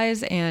timeline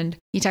wise. And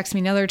he texted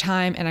me another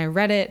time and I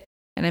read it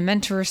and I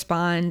meant to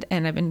respond,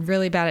 and I've been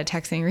really bad at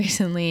texting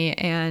recently.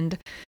 And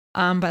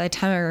by the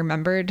time I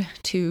remembered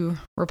to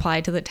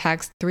reply to the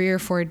text, 3 or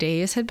 4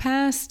 days had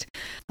passed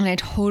and I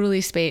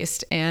totally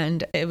spaced,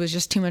 and it was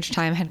just too much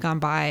time had gone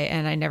by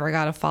and I never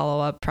got a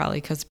follow up, probably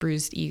because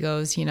bruised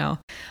egos, he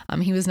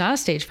was not a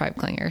stage 5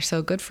 clinger.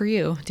 So good for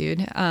you,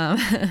 dude.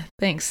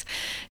 Thanks.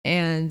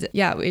 And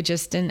yeah, it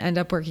just didn't end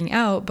up working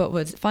out. But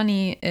what's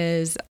funny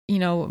is,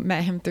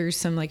 met him through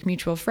some like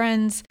mutual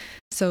friends.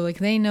 So like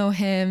they know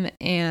him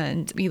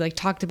and we like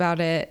talked about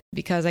it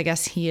because I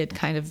guess he had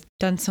kind of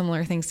done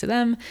similar things to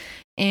them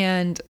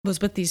and was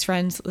with these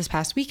friends this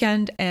past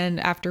weekend. And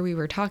after we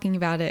were talking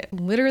about it,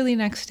 literally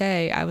next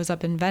day, I was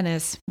up in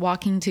Venice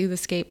walking to the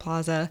skate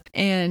plaza,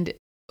 and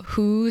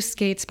who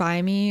skates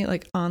by me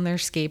like on their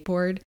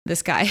skateboard?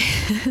 This guy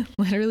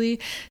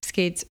literally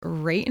skates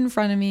right in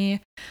front of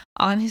me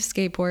on his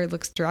skateboard,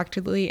 looks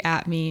directly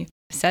at me,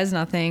 says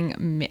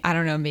nothing. I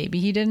don't know, maybe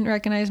he didn't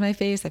recognize my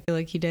face. I feel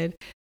like he did.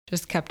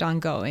 Just kept on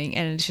going.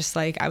 And it's just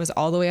like I was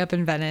all the way up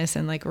in Venice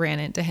and like ran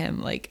into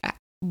him. Like,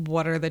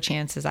 what are the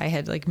chances? I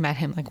had like met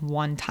him like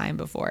one time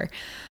before.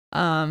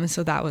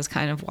 So that was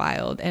kind of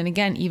wild. And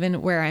again,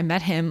 even where I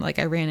met him, like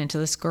I ran into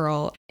this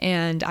girl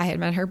and I had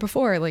met her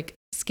before, like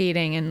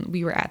skating, and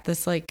we were at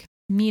this like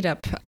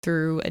meetup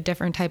through a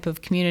different type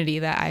of community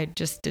that I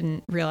just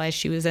didn't realize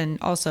she was in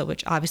also,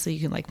 which obviously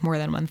you can like more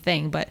than one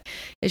thing, but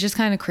it's just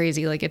kind of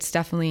crazy. Like it's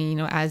definitely,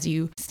 as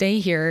you stay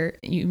here,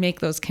 you make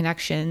those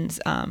connections,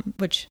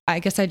 which I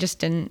guess I just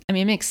didn't,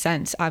 it makes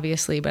sense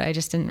obviously, but I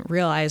just didn't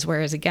realize.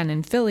 Whereas again,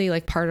 in Philly,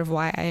 like part of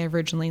why I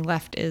originally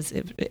left is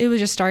it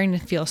was just starting to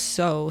feel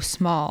so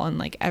small. And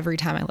like every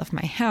time I left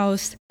my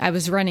house, I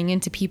was running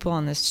into people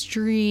on the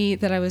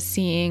street that I was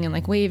seeing and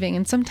like waving.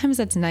 And sometimes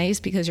that's nice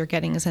because you're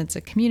getting a sense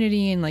of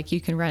community and like you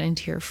can run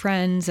into your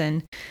friends,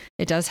 and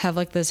it does have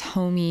like this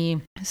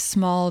homey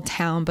small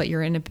town, but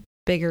you're in a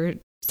bigger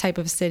type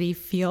of city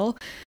feel.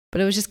 But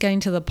it was just getting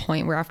to the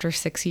point where after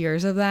 6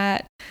 years of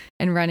that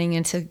and running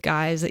into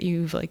guys that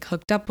you've like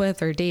hooked up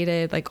with or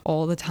dated like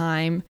all the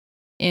time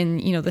in,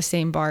 the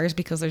same bars,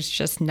 because there's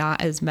just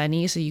not as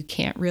many. So you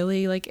can't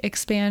really like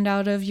expand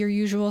out of your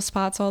usual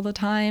spots all the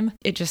time.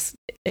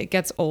 It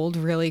gets old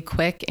really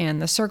quick,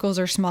 and the circles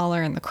are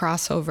smaller and the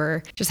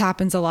crossover just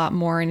happens a lot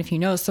more. And if you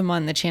know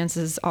someone, the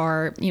chances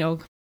are,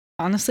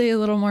 honestly a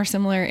little more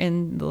similar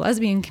in the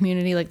lesbian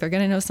community. Like they're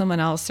going to know someone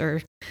else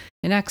or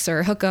an ex or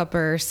a hookup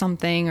or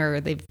something, or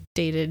they've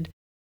dated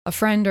a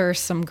friend or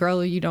some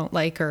girl you don't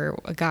like or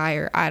a guy,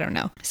 or I don't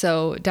know.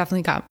 So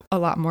definitely got a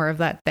lot more of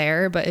that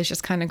there, but it's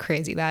just kind of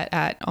crazy that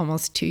at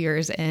almost 2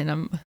 years in,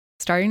 I'm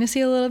starting to see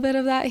a little bit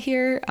of that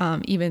here,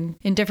 even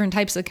in different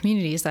types of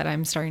communities that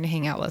I'm starting to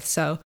hang out with.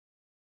 So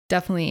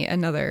definitely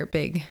another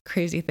big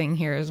crazy thing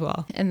here as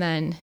well. And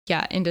then,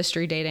 yeah,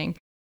 industry dating.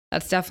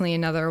 That's definitely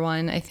another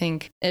one. I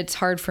think it's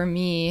hard for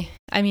me.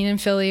 In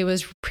Philly, it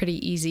was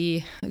pretty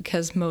easy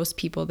because most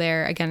people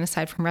there, again,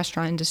 aside from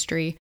restaurant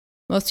industry,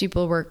 most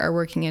people are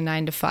working a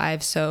 9 to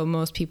 5. So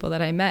most people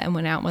that I met and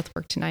went out with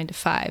worked a 9 to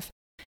 5.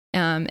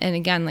 And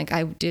again, like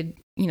I did,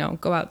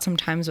 go out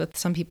sometimes with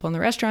some people in the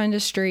restaurant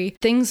industry.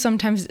 Things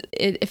sometimes,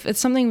 if it's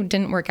something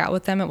didn't work out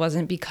with them, it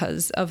wasn't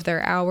because of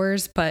their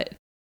hours, but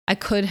I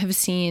could have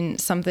seen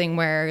something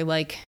where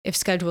like if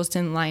schedules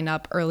didn't line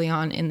up early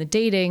on in the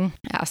dating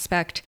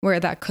aspect, where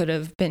that could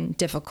have been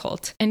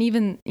difficult. And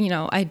even,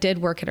 I did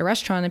work at a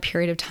restaurant a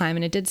period of time,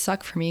 and it did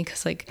suck for me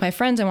because like my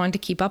friends, I wanted to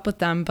keep up with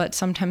them, but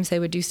sometimes they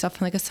would do stuff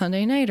on like a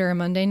Sunday night or a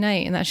Monday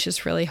night. And that's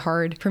just really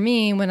hard for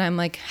me when I'm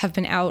like, have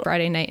been out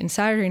Friday night and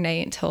Saturday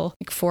night until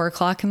like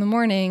 4:00 in the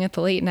morning at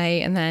the late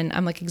night. And then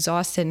I'm like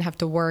exhausted and have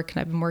to work,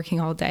 and I've been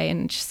working all day,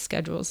 and just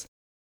schedules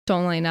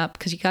don't line up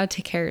because you got to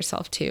take care of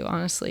yourself too,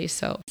 honestly.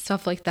 So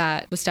stuff like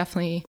that was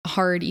definitely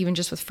hard, even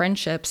just with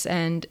friendships.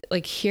 And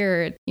like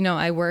here,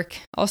 I work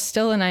all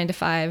still a 9 to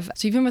 5.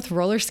 So even with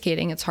roller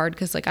skating, it's hard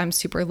because like I'm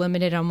super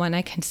limited on when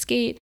I can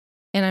skate,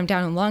 and I'm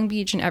down in Long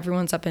Beach and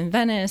everyone's up in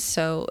Venice.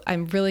 So I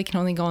really can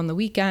only go on the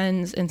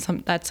weekends, and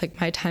that's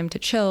like my time to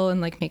chill and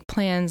like make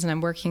plans. And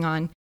I'm working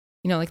on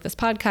like this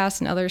podcast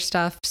and other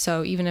stuff.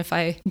 So even if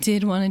I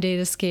did want to date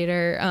a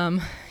skater,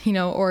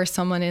 or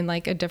someone in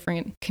like a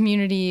different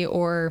community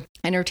or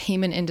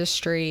entertainment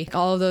industry,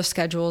 all of those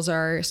schedules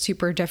are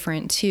super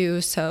different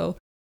too. So,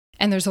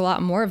 and there's a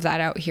lot more of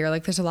that out here.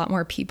 Like there's a lot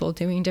more people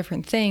doing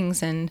different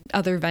things and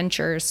other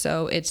ventures.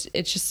 So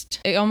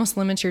it almost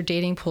limits your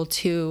dating pool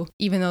too,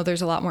 even though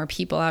there's a lot more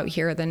people out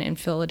here than in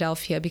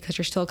Philadelphia, because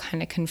you're still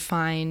kind of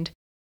confined,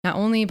 not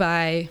only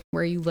by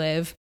where you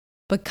live,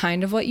 but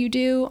kind of what you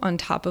do, on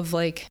top of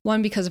like,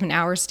 one, because of an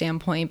hour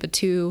standpoint, but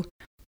two,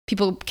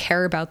 people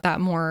care about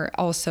that more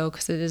also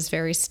because it is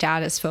very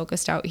status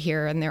focused out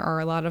here. And there are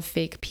a lot of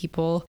fake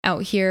people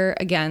out here.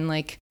 Again,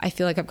 like I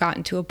feel like I've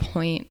gotten to a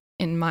point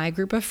in my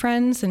group of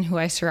friends and who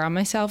I surround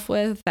myself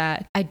with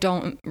that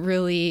I'm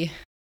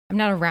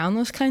not around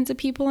those kinds of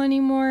people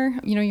anymore.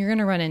 You're going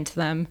to run into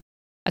them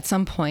at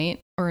some point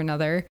or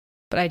another.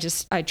 But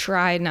I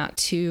try not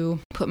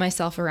to put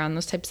myself around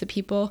those types of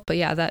people. But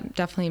yeah, that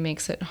definitely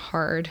makes it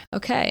hard.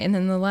 Okay. And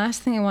then the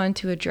last thing I wanted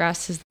to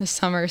address is the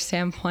summer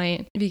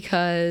standpoint,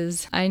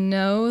 because I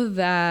know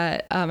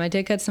that I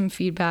did get some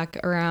feedback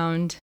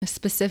around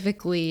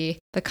specifically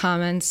the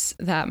comments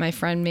that my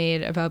friend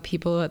made about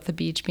people at the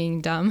beach being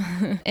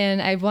dumb.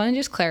 And I want to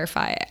just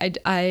clarify,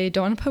 I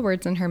don't want to put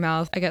words in her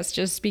mouth. I guess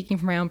just speaking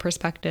from my own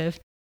perspective,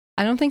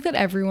 I don't think that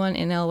everyone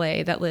in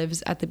LA that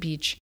lives at the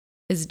beach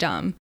is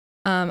dumb.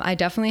 I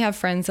definitely have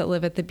friends that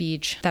live at the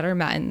beach that are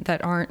men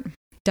that aren't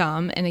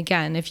dumb. And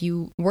again, if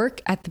you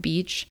work at the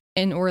beach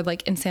or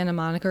like in Santa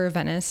Monica or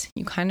Venice,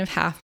 you kind of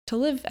have to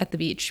live at the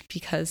beach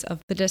because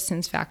of the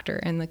distance factor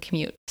and the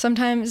commute.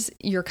 Sometimes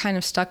you're kind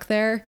of stuck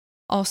there.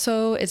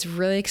 Also, it's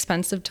really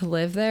expensive to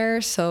live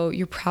there, so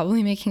you're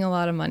probably making a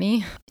lot of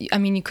money. I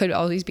mean, you could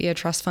always be a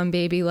trust fund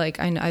baby. Like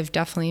I've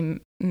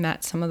definitely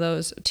met some of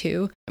those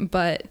too.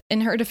 But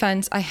in her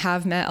defense, I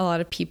have met a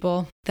lot of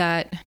people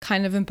that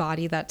kind of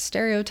embody that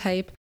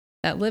stereotype,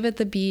 that live at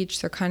the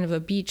beach. They're kind of a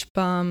beach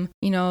bum.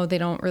 They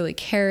don't really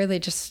care.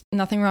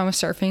 Nothing wrong with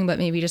surfing, but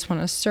maybe just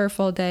want to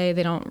surf all day.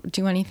 They don't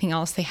do anything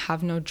else. They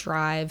have no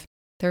drive.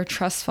 They're a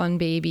trust fund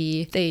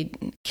baby. They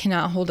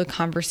cannot hold a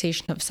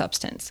conversation of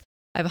substance.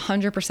 I've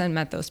 100%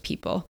 met those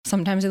people.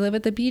 Sometimes they live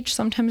at the beach,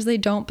 sometimes they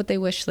don't, but they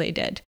wish they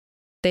did.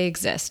 They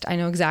exist. I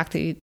know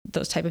exactly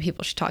those type of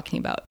people she's talking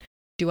about.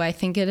 Do I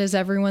think it is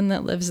everyone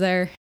that lives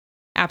there?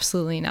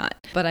 Absolutely not.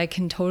 But I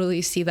can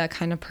totally see that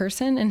kind of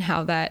person and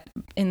how that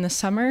in the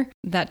summer,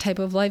 that type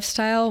of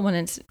lifestyle, when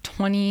it's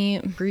 20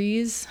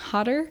 degrees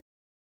hotter,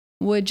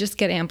 would just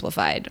get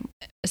amplified,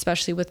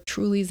 especially with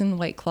Trulies and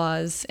White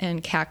Claws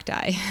and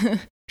cacti.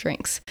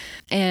 Drinks.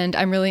 And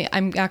I think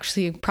I'm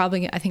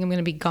going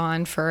to be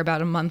gone for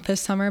about a month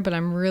this summer, but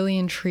I'm really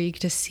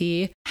intrigued to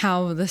see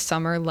how the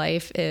summer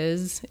life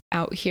is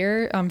out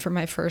here for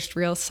my first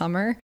real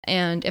summer,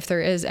 and if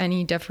there is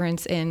any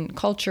difference in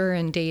culture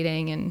and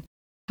dating and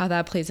how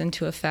that plays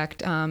into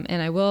effect. I'm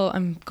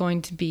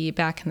going to be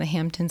back in the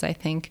Hamptons, I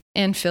think,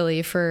 and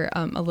Philly for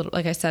a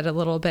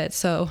little bit.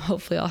 So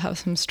hopefully I'll have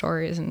some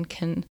stories and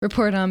can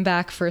report on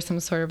back for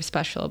some sort of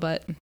special,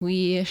 but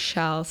we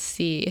shall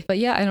see. But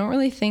yeah, I don't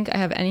really think I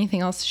have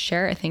anything else to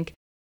share. I think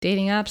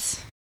dating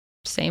apps,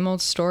 same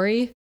old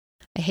story.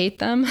 I hate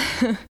them.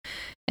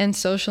 And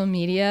social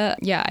media,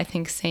 yeah, I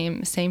think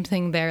same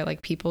thing there.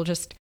 Like people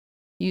just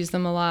use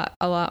them a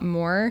lot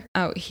more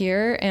out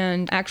here.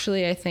 And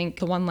actually, I think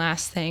the one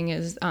last thing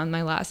is on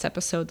my last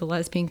episode, the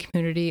lesbian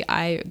community,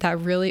 that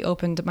really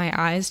opened my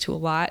eyes to a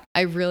lot.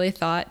 I really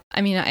thought,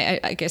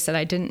 like I said,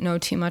 I didn't know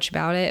too much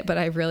about it, but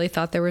I really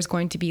thought there was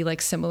going to be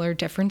like similar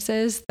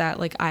differences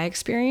that like I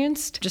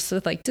experienced just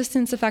with like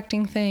distance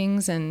affecting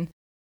things and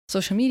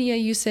social media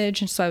usage.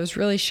 And so I was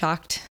really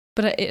shocked.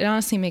 But it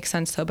honestly makes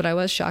sense though. But I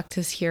was shocked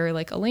to hear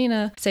like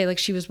Elena say like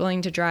she was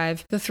willing to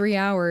drive the 3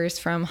 hours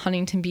from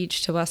Huntington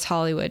Beach to West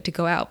Hollywood to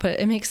go out. But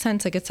it makes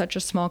sense. Like it's such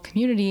a small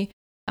community.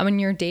 And when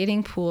your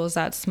dating pool is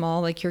that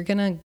small, like you're going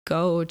to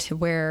go to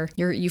where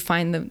you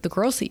find the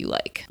girls that you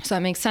like. So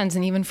that makes sense.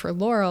 And even for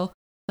Laurel,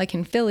 like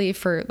in Philly,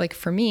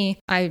 for me,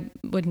 I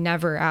would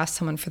never ask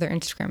someone for their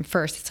Instagram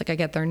first. It's like I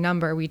get their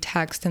number, we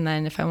text, and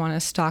then if I want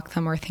to stalk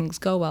them or things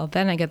go well,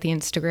 then I get the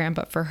Instagram.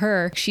 But for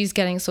her, she's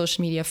getting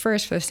social media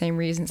first for the same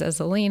reasons as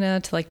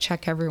Elena, to like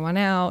check everyone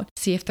out,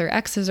 see if their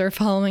exes are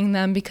following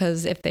them,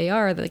 because if they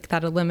are, like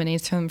that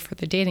eliminates them for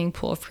the dating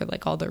pool for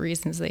like all the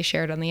reasons they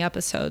shared on the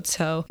episode.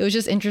 So it was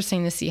just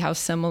interesting to see how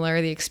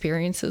similar the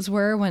experiences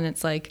were when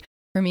it's like,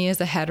 for me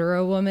as a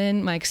hetero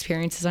woman, my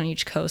experiences on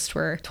each coast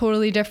were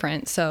totally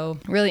different. So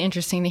really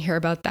interesting to hear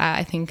about that.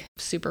 I think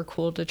super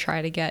cool to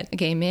try to get a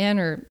gay man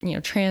or,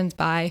 trans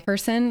bi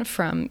person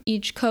from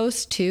each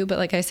coast too. But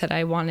like I said,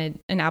 I wanted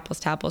an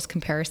apples to apples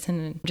comparison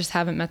and just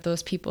haven't met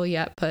those people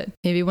yet. But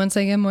maybe once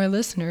I get more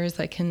listeners,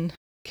 I can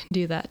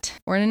do that.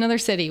 Or in another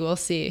city, we'll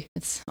see.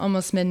 It's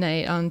almost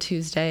midnight on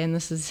Tuesday and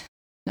this is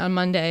on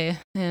Monday.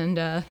 And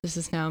this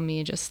is now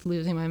me just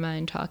losing my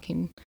mind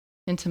talking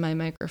into my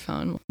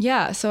microphone.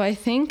 Yeah, so I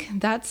think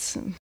that's,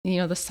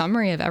 the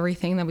summary of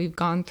everything that we've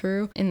gone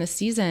through in the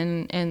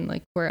season and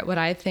like what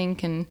I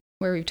think and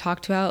where we've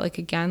talked about. Like,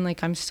 again,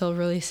 like I'm still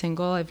really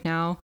single. I've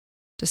now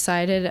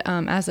decided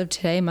as of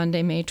today,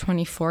 Monday, May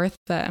 24th,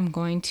 that I'm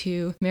going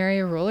to marry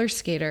a roller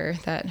skater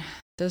that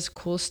does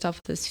cool stuff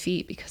with his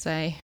feet because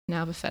I now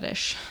have a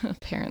fetish,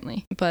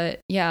 apparently. But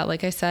yeah,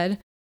 like I said,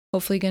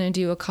 hopefully going to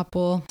do a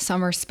couple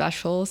summer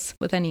specials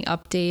with any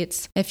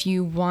updates. If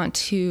you want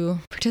to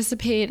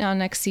participate on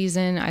next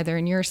season, either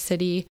in your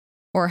city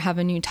or have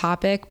a new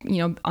topic,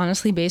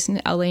 honestly based in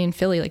LA and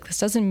Philly, like this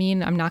doesn't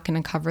mean I'm not going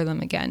to cover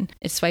them again.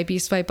 It's Swipe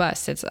East, Swipe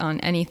West. It's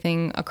on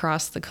anything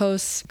across the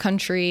coast,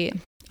 country.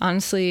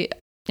 Honestly,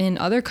 in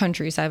other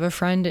countries, I have a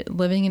friend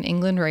living in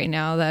England right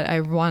now that I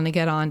want to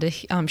get on to,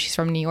 she's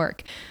from New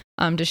York,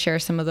 to share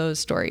some of those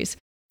stories.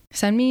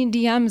 Send me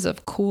DMs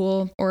of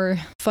cool or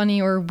funny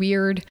or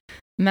weird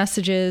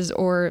messages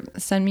or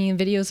send me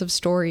videos of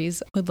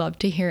stories. Would love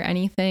to hear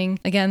anything.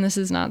 Again, this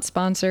is not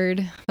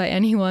sponsored by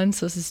anyone,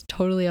 so this is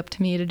totally up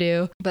to me to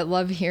do, but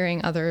love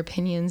hearing other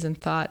opinions and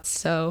thoughts.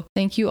 So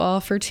thank you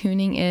all for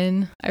tuning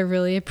in. I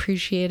really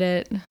appreciate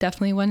it.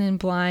 Definitely went in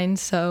blind,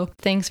 so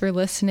thanks for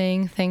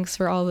listening. Thanks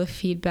for all the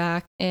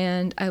feedback,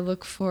 and I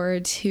look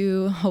forward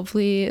to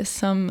hopefully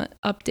some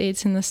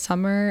updates in the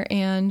summer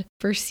and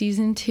for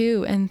season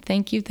 2. And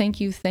thank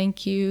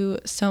you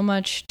so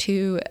much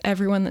to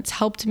everyone that's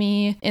helped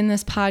me in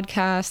this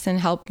podcast and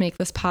helped make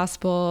this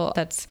possible.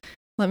 That's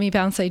let me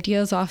bounce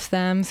ideas off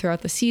them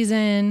throughout the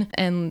season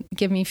and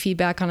give me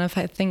feedback on if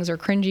things are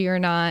cringy or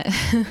not.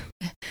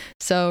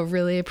 So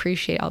really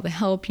appreciate all the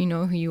help. You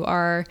know who you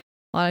are.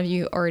 A lot of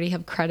you already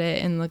have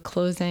credit in the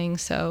closing.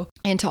 So,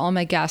 and to all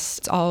my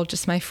guests, all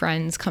just my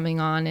friends coming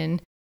on and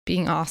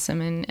being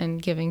awesome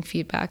and giving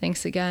feedback.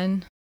 Thanks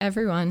again,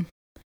 everyone,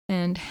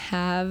 and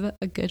have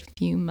a good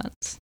few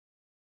months.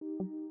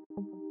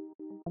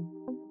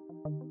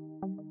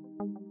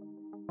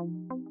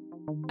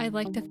 I'd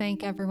like to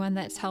thank everyone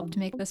that's helped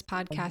make this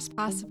podcast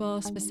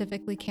possible,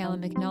 specifically Kayla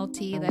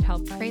McNulty that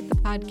helped create the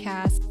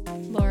podcast,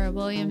 Laura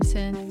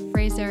Williamson,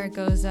 Ray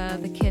Zaragoza,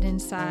 The Kid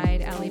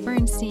Inside, Ellie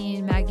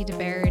Bernstein, Maggie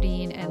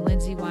DeBaradine, and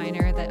Lindsay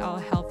Weiner that all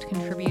helped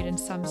contribute in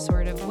some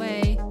sort of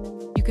way.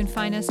 You can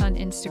find us on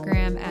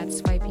Instagram at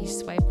Swipe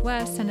East, Swipe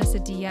West. Send us a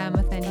DM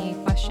with any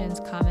questions,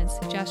 comments,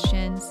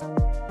 suggestions.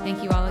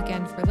 Thank you all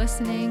again for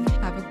listening.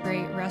 Have a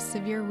great rest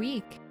of your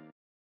week.